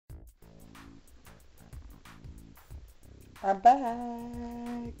I'm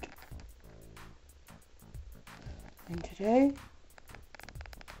back. And today,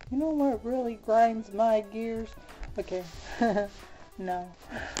 you know what really grinds my gears? Okay, no.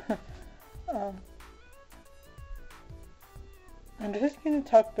 I'm just going to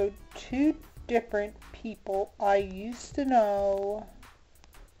talk about two different people I used to know.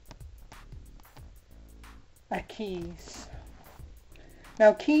 Keys.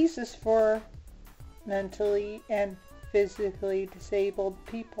 Now, Keys is for mentally and physically disabled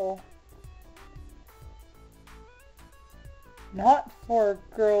people. Not for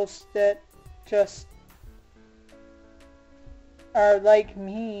girls that just are like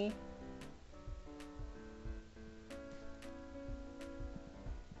me.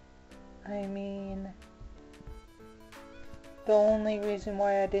 I mean, the only reason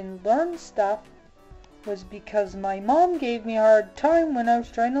why I didn't learn stuff was because my mom gave me a hard time when I was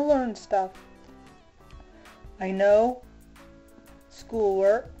trying to learn stuff. I know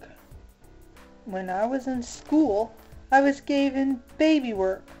schoolwork. When I was in school, I was given baby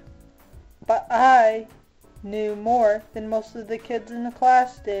work, but I knew more than most of the kids in the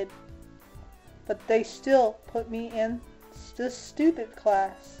class did. But they still put me in the stupid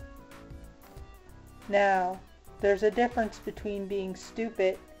class. Now, there's a difference between being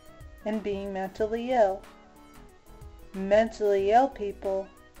stupid and being mentally ill. Mentally ill people,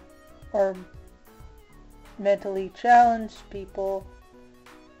 or mentally challenged people,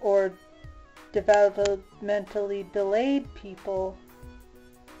 or developmentally delayed people,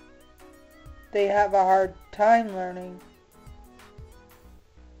 they have a hard time learning.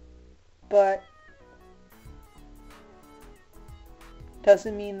 But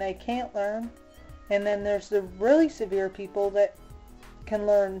doesn't mean they can't learn. And then there's the really severe people that can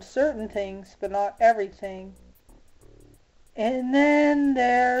learn certain things, but not everything. And then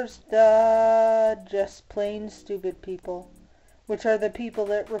there's the just plain stupid people, which are the people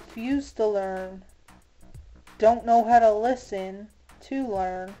that refuse to learn, don't know how to listen to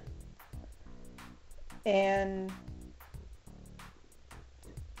learn, and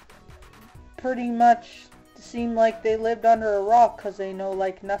pretty much seem like they lived under a rock because they know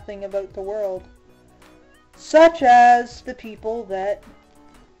like nothing about the world. Such as the people that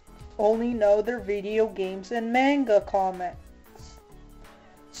only know their video games and manga comics.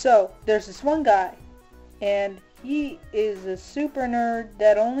 So, there's this one guy, and he is a super nerd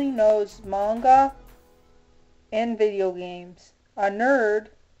that only knows manga and video games. A nerd,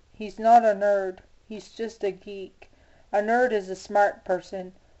 he's not a nerd, he's just a geek. A nerd is a smart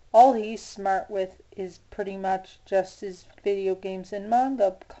person. All he's smart with is pretty much just his video games and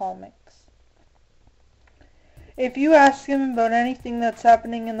manga comics. If you ask him about anything that's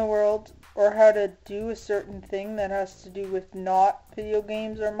happening in the world, or how to do a certain thing that has to do with not video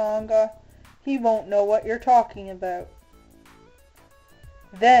games or manga, he won't know what you're talking about.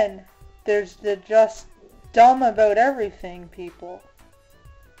 Then, there's the just dumb about everything people.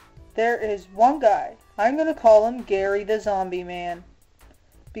 There is one guy, I'm going to call him Gary the Zombie Man,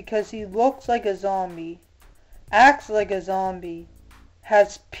 because he looks like a zombie, acts like a zombie,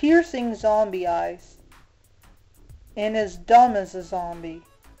 has piercing zombie eyes, and is dumb as a zombie.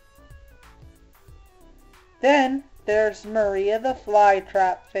 Then there's Maria the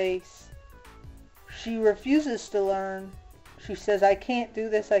Flytrap Face. She refuses to learn. She says, I can't do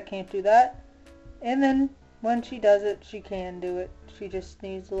this, I can't do that. And then when she does it, she can do it. She just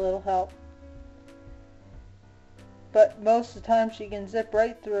needs a little help. But most of the time she can zip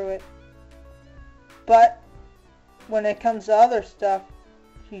right through it. But when it comes to other stuff,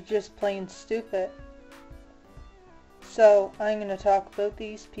 she's just plain stupid. So I'm going to talk about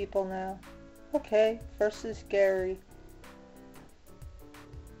these people now. Okay, first is Gary.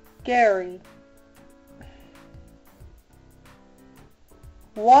 Gary.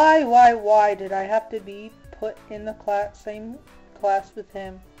 Why did I have to be put in the same class with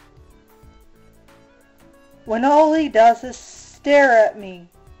him? When all he does is stare at me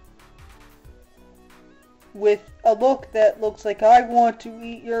with a look that looks like I want to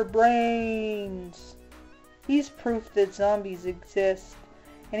eat your brains. He's proof that zombies exist,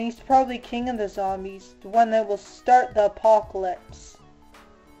 and he's probably king of the zombies, the one that will start the apocalypse.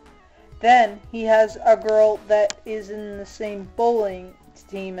 Then he has a girl that is in the same bowling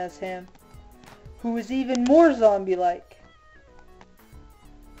team as him, who is even more zombie-like.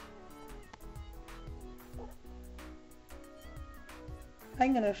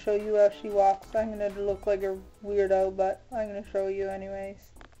 I'm going to show you how she walks. I'm going to look like a weirdo, but I'm going to show you anyways.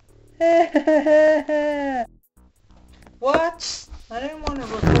 What? I didn't want to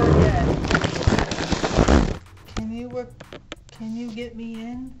record yet. Can you get me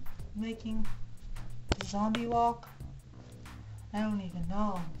in making the zombie walk? I don't even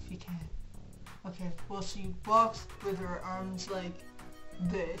know if you can. Okay, well, she walks with her arms like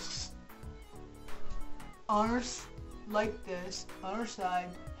this. Arms like this, on her side,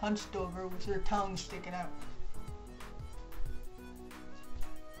 hunched over with her tongue sticking out.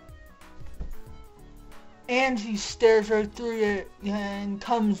 And she stares right through you and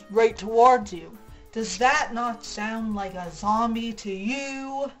comes right towards you. Does that not sound like a zombie to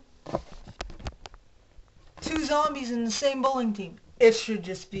you? Two zombies in the same bowling team. It should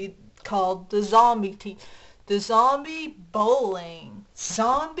just be called the zombie team. The zombie bowling.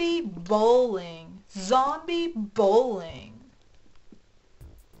 Zombie bowling. Zombie bowling.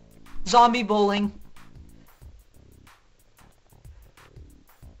 Zombie bowling.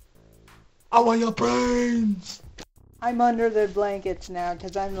 I want your brains! I'm under the blankets now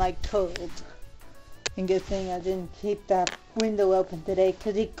because I'm like cold. And good thing I didn't keep that window open today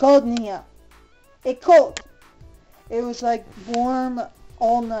because it cold me up. It cold. It was like warm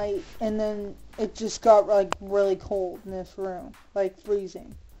all night and then it just got like really cold in this room. Like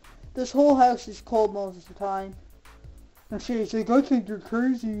freezing. This whole house is cold most of the time. And she's like, I think you're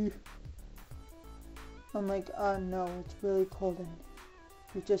crazy. I'm like, no, it's really cold in here.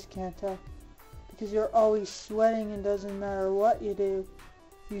 You just can't tell. Because you're always sweating and doesn't matter what you do.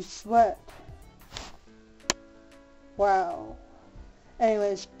 You sweat. Wow.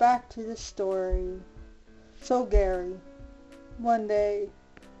 Anyways, back to the story. So Gary, one day,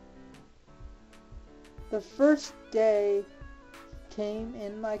 the first day came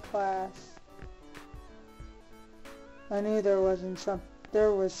in my class, I knew there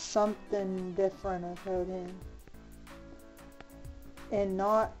was something different about him. And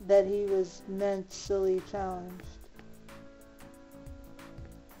not that he was mentally challenged.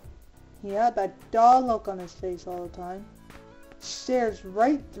 He had that dull look on his face all the time. Stares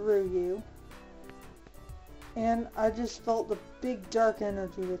right through you. And I just felt the big dark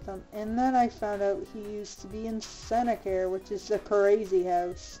energy with him. And then I found out he used to be in Senecare, which is a crazy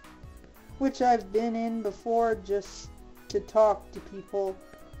house. Which I've been in before just to talk to people.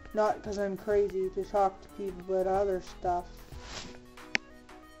 Not because I'm crazy, to talk to people about other stuff.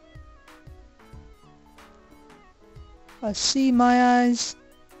 I see my eyes.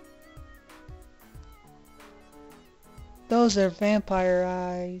 Those are vampire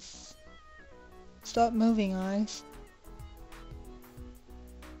eyes. Stop moving, eyes.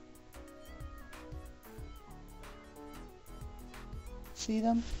 See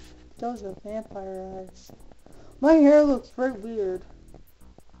them? Those are vampire eyes. My hair looks very weird.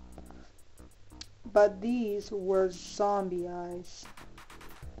 But these were zombie eyes.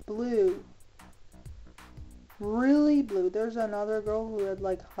 Blue. Really blue. There's another girl who had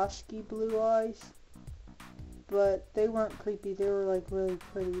like husky blue eyes. But they weren't creepy. They were like really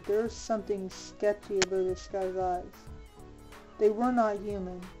pretty. There's something sketchy about this guy's eyes. They were not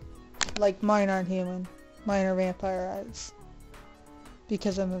human. Like mine aren't human. Mine are vampire eyes.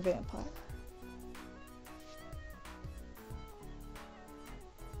 Because I'm a vampire.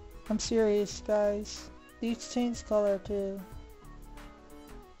 I'm serious, guys. These change color too.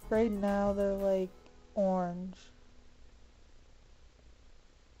 Right now they're like orange.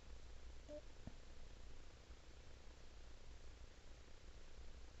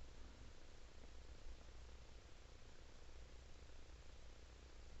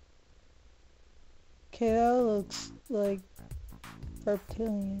 Okay, that looks like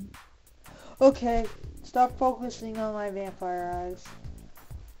reptilian. Okay, stop focusing on my vampire eyes.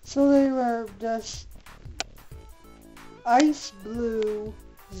 So they were just ice blue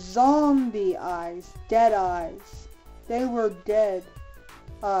zombie eyes, dead eyes. They were dead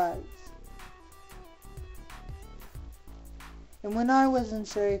eyes. And when I was in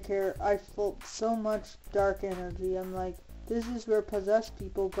Senecare, I felt so much dark energy. I'm like, this is where possessed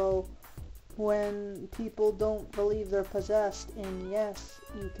people go when people don't believe they're possessed. And yes,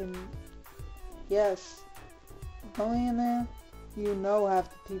 you can, yes, going in there, you know half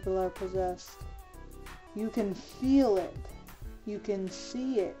the people are possessed. You can feel it. You can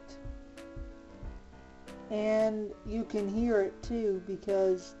see it. And you can hear it too,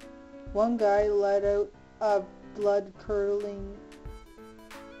 because one guy let out a blood-curdling,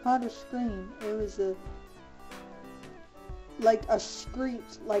 not a scream, it was like a screech,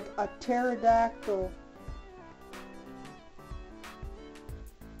 like a pterodactyl.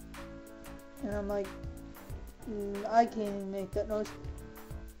 And I'm like, I can't even make that noise.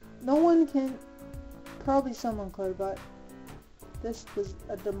 No one can, probably someone could, but this was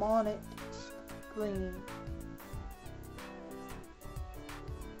a demonic scream.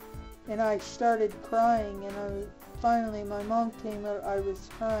 And I started crying, and finally my mom came out, I was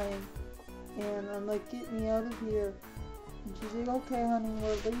crying, and I'm like, get me out of here. And she's like, okay honey,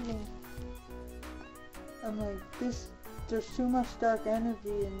 we're leaving. I'm like, there's too much dark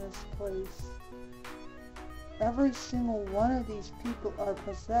energy in this place. Every single one of these people are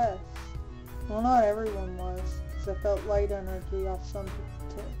possessed. Well, not everyone was, because I felt light energy off some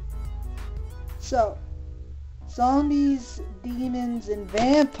people too. So, zombies, demons, and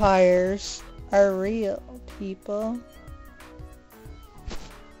vampires are real, people.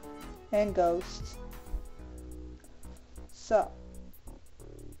 And ghosts. So,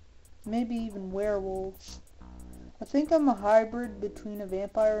 maybe even werewolves. I think I'm a hybrid between a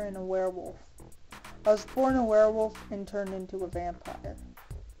vampire and a werewolf. I was born a werewolf and turned into a vampire.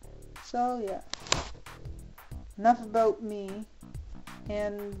 So yeah. Enough about me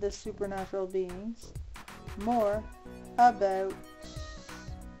and the supernatural beings. More about,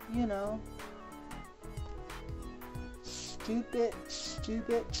 you know, stupid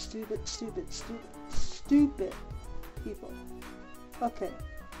people. Okay.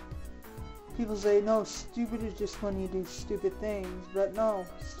 People say, no, stupid is just when you do stupid things. But no,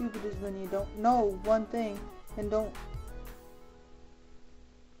 stupid is when you don't know one thing and don't,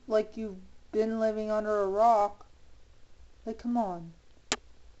 like you've been living under a rock. Like, come on.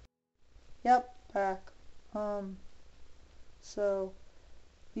 Yep, back. So,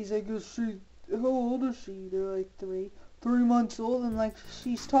 he's like, how old is she? They're like 3 months old. And like,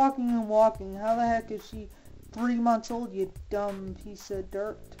 she's talking and walking. How the heck is she 3 months old, you dumb piece of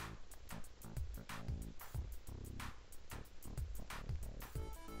dirt?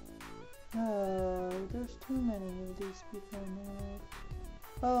 Oh, there's too many of these people now.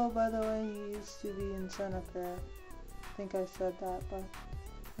 Oh, by the way, he used to be in Seneca. I think I said that, but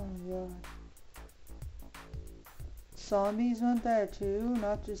oh god. Zombies went there too,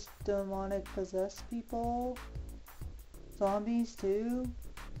 not just demonic possessed people. Zombies too.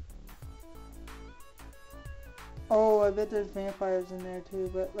 Oh, I bet there's vampires in there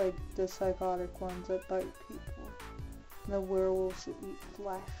too, but like the psychotic ones that bite people. And the werewolves that eat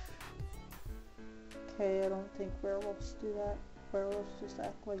flesh. Okay, I don't think werewolves do that. Werewolves just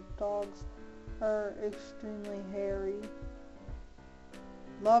act like dogs. Are extremely hairy.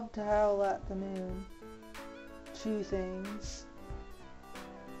 Love to howl at the moon. Chew things.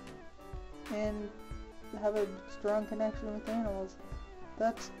 And have a strong connection with animals.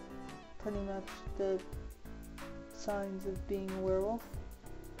 That's pretty much the signs of being a werewolf.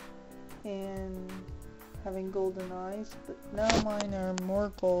 And having golden eyes. But now mine are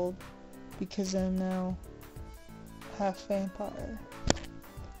more gold because I'm now half vampire.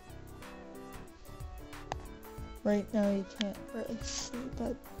 Right now you can't really see,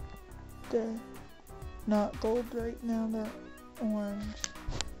 but they're not gold right now, they're orange.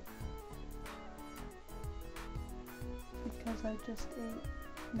 Because I just ate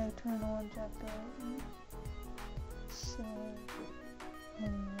and I turn orange after I eat. So,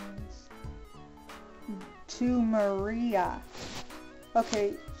 anyways. To Maria.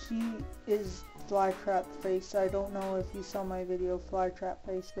 Okay, she is Flytrap Face. I don't know if you saw my video, Flytrap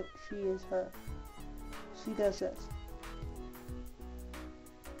Face, but she is her. She does this.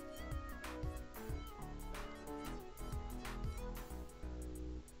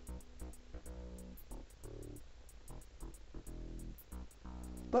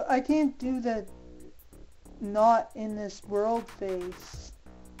 But I can't do the not in this world face.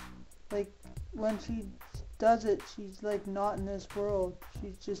 Like, when she does it, she's like not in this world.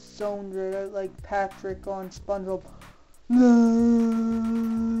 She's just zoned right out like Patrick on SpongeBob.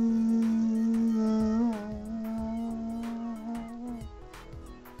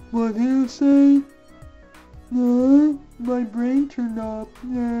 What do you say? No, my brain turned off.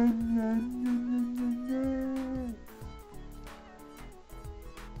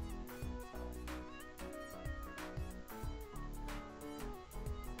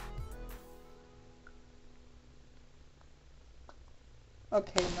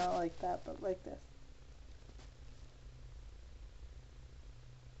 Okay, not like that, but like this.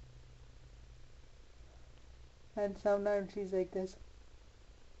 And sometimes she's like this.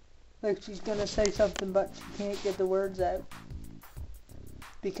 Like she's gonna say something, but she can't get the words out.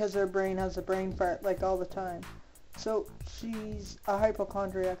 Because her brain has a brain fart, like all the time. So, she's a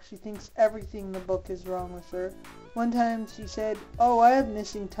hypochondriac. She thinks everything in the book is wrong with her. One time she said, oh, I have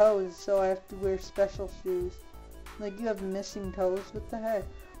missing toes, so I have to wear special shoes. Like, you have missing toes? What the heck?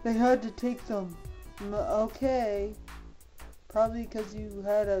 They had to take them. Okay. Probably because you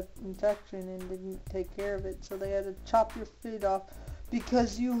had an infection and didn't take care of it, so they had to chop your feet off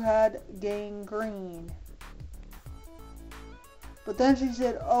because you had gangrene. But then she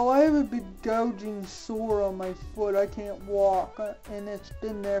said, oh, I have a big gouging sore on my foot. I can't walk. And it's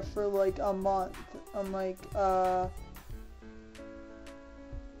been there for like a month. I'm like,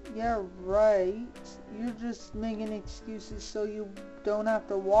 Yeah, right. You're just making excuses so you don't have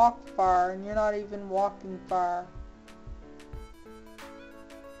to walk far, and you're not even walking far.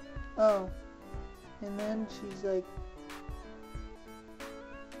 Oh. And then she's like,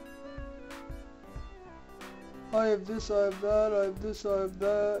 I have this, I have that, I have this, I have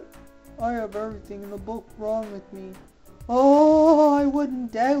that. I have everything in the book wrong with me. Oh, I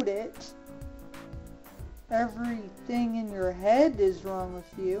wouldn't doubt it. Everything in your head is wrong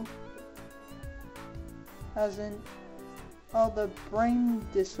with you. As in, all the brain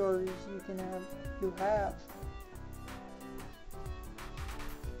disorders you have.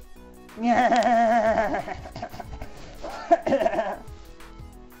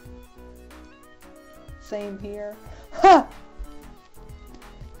 Same here. Ha!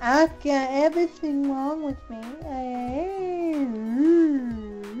 I got everything wrong with me.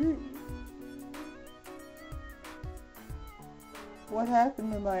 What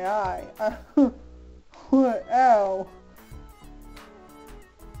happened to my eye? What? Ow.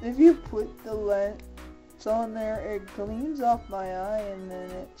 If you put the lens on there, it gleams off my eye and then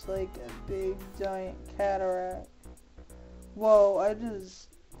it's like a big giant cataract. Whoa, I just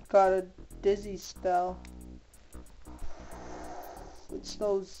got a dizzy spell. It's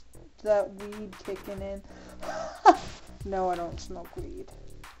that weed kicking in. No, I don't smoke weed.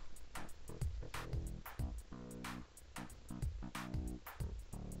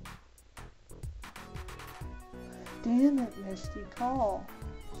 Damn it, Misty, call.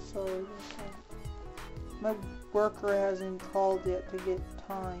 Sorry. My worker hasn't called yet to get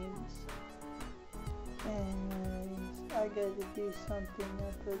times. And I gotta do something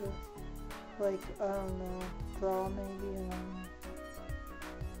after this. Like, I don't know, draw maybe, I don't know.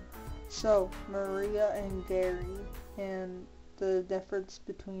 So, Maria and Gary, and the difference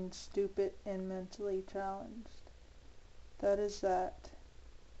between stupid and mentally challenged. That is that.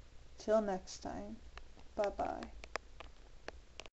 Till next time. Bye-bye.